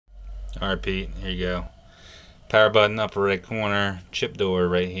Alright, Pete, here you go. Power button upper right corner, chip door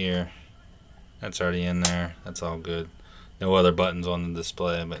right here. That's already in there. That's all good. No other buttons on the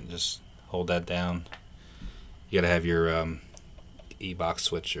display, but just hold that down. You gotta have your e-box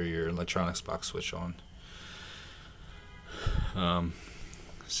switch or your electronics box switch on.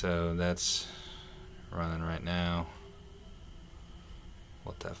 So that's running right now.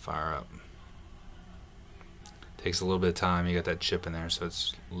 Let that fire up. Takes a little bit of time. You got that chip in there, so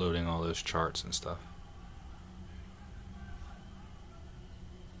it's loading all those charts and stuff.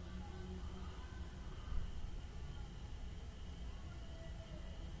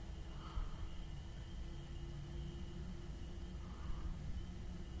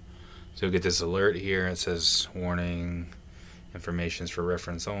 So you'll get this alert here. It says warning, information is for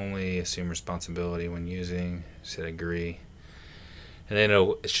reference only, assume responsibility when using, said agree. And then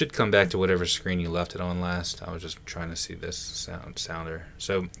it should come back to whatever screen you left it on last. I was just trying to see this sounder.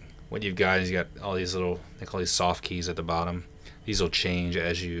 So what you've got is you got all these little, they call these soft keys at the bottom. These will change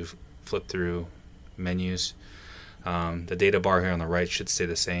as you flip through menus. The data bar here on the right should stay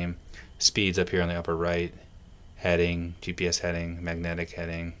the same. Speeds up here on the upper right. Heading, GPS heading, magnetic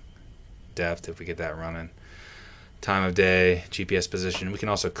heading, depth if we get that running. Time of day, GPS position. We can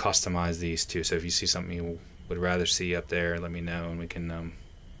also customize these too. So if you see something you would rather see up there, let me know and we can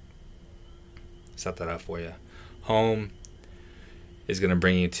set that up for you. Home is going to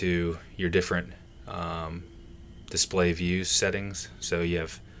bring you to your different display view settings. So you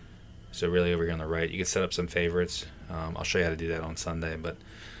have, so really over here on the right, you can set up some favorites. I'll show you how to do that on Sunday. But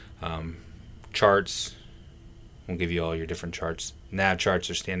charts will give you all your different charts. Nav charts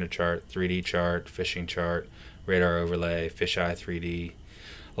are standard chart, 3D chart, fishing chart, radar overlay, fisheye 3D.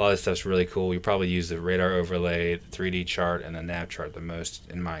 A lot of this stuff's really cool. You probably use the radar overlay, the 3D chart, and the nav chart the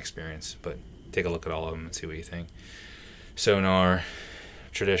most in my experience. But take a look at all of them and see what you think. Sonar,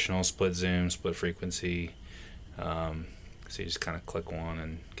 traditional, split zoom, split frequency. So you just kind of click one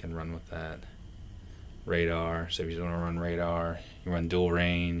and can run with that. Radar, so if you want to run radar, you run dual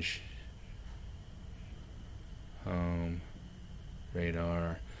range. Home,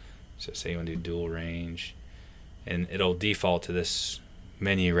 radar. So say you want to do dual range. And it'll default to this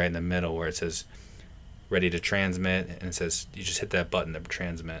menu right in the middle where it says ready to transmit, and it says you just hit that button to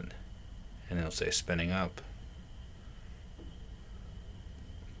transmit, and it'll say spinning up.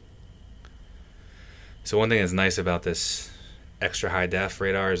 So one thing that's nice about this extra high def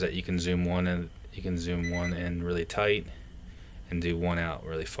radar is that you can zoom one in really tight and do one out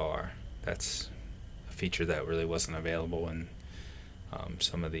really far. That's a feature that really wasn't available in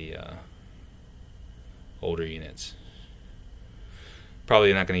some of the older units.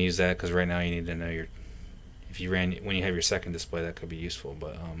 Probably not going to use that because right now you need to know your, if you ran when you have your second display, that could be useful.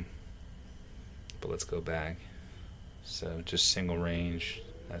 But let's go back. So just single range,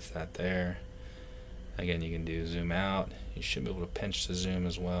 that's that there. Again, you can do zoom out. You should be able to pinch to zoom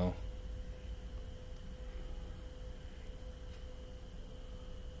as well.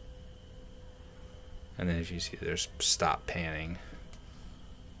 And then if you see there's stop panning,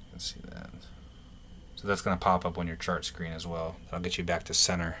 you can see that. So that's going to pop up on your chart screen as well. That'll get you back to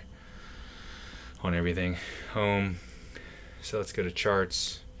center on everything. Home. So let's go to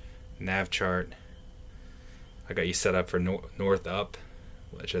charts. Nav chart. I got you set up for north up,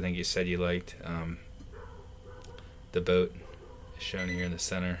 which I think you said you liked. The boat is shown here in the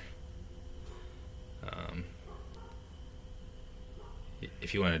center.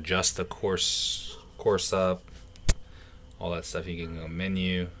 If you want to adjust the course up, all that stuff, you can go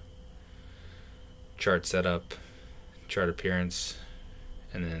menu, chart setup, chart appearance,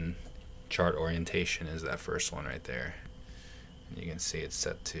 and then chart orientation is that first one right there. And you can see it's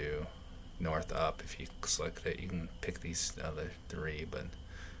set to north up. If you select it, you can pick these other three, but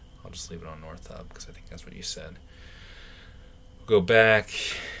I'll just leave it on north up because I think that's what you said. Go back,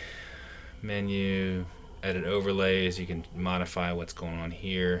 menu, edit overlays. You can modify what's going on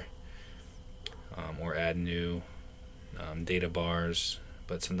here, or add new data bars,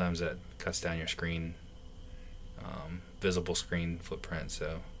 but sometimes that cuts down your screen, visible screen footprint,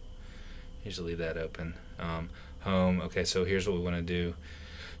 so usually leave that open. Home, okay, so here's what we want to do.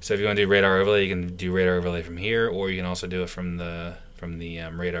 So if you want to do radar overlay, you can do radar overlay from here, or you can also do it from the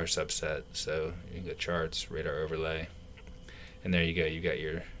radar subset. So you can go charts, radar overlay, and there you go. You got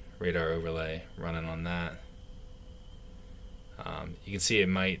your radar overlay running on that. You can see it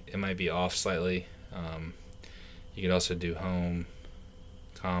might be off slightly. You could also do home,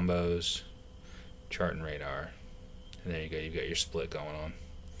 combos, chart and radar, and there you go. You've got your split going on.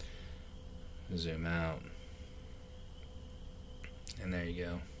 Zoom out, and there you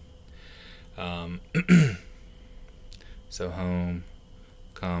go. So home,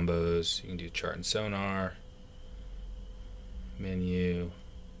 combos. You can do chart and sonar, menu,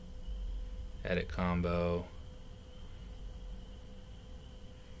 edit combo.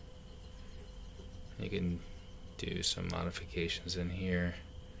 You can do some modifications in here,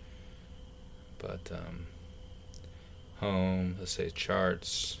 but home, let's say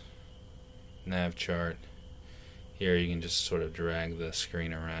charts, nav chart. Here you can just sort of drag the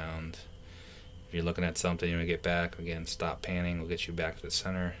screen around. If you're looking at something, you want to get back, again, stop panning will get you back to the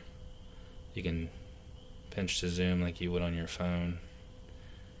center. You can pinch to zoom like you would on your phone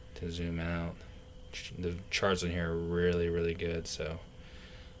to zoom out. The charts in here are really, really good, so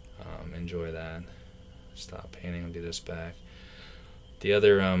enjoy that. Stop panning will get us back. The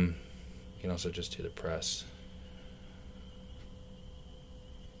other, you can also just do the press.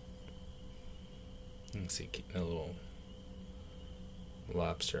 You can see a little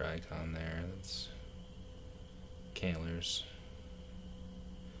lobster icon there. That's cantlers.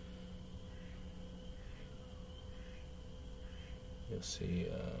 You'll see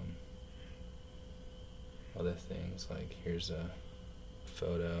other things, like here's a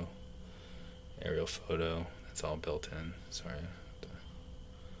photo, aerial photo. That's all built in. Sorry.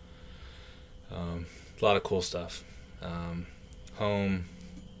 A lot of cool stuff. Home.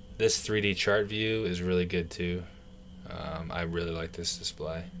 This 3D chart view is really good too. I really like this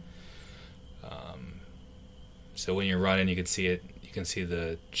display. So when you're running, you can see it. You can see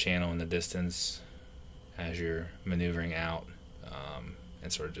the channel in the distance as you're maneuvering out,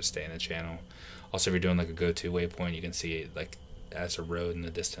 and sort of just stay in the channel. Also, if you're doing like a go-to waypoint, you can see it like as a road in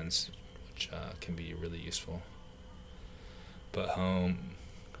the distance, which can be really useful. But home.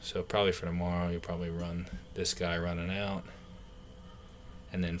 So probably for tomorrow, you'll probably run this guy running out,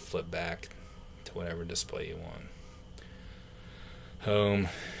 and then flip back to whatever display you want. Home,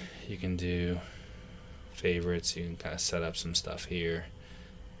 you can do favorites. You can kind of set up some stuff here.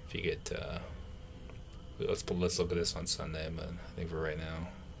 If you get, let's look at this on Sunday. But I think for right now,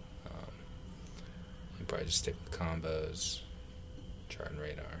 you can probably just stick with combos, chart and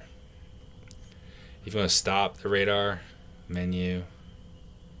radar. If you want to stop the radar, menu,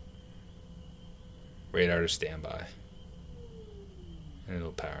 radar to standby, and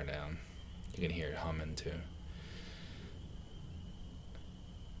it'll power down. You can hear it humming too.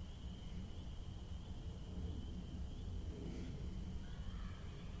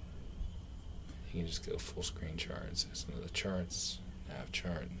 You can just go full screen charts. There's some of the charts, nav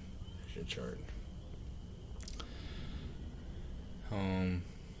chart, there's your chart. Home,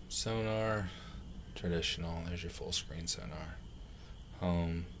 sonar, traditional, there's your full screen sonar.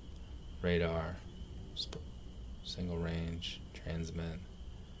 Home, radar, single range, transmit.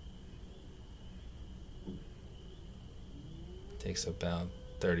 Takes about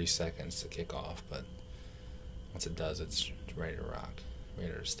 30 seconds to kick off, but once it does, it's ready to rock.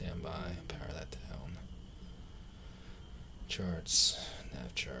 Radar to standby, power that down. Charts,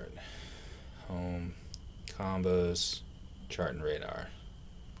 nav chart, home, combos, chart and radar.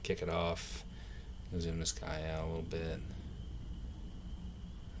 Kick it off, zoom this guy out a little bit,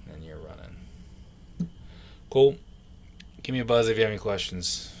 and then you're running. Cool. Give me a buzz if you have any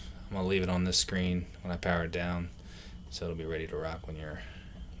questions. I'm gonna leave it on this screen when I power it down, so it'll be ready to rock when you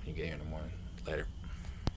get here in the morning. Later.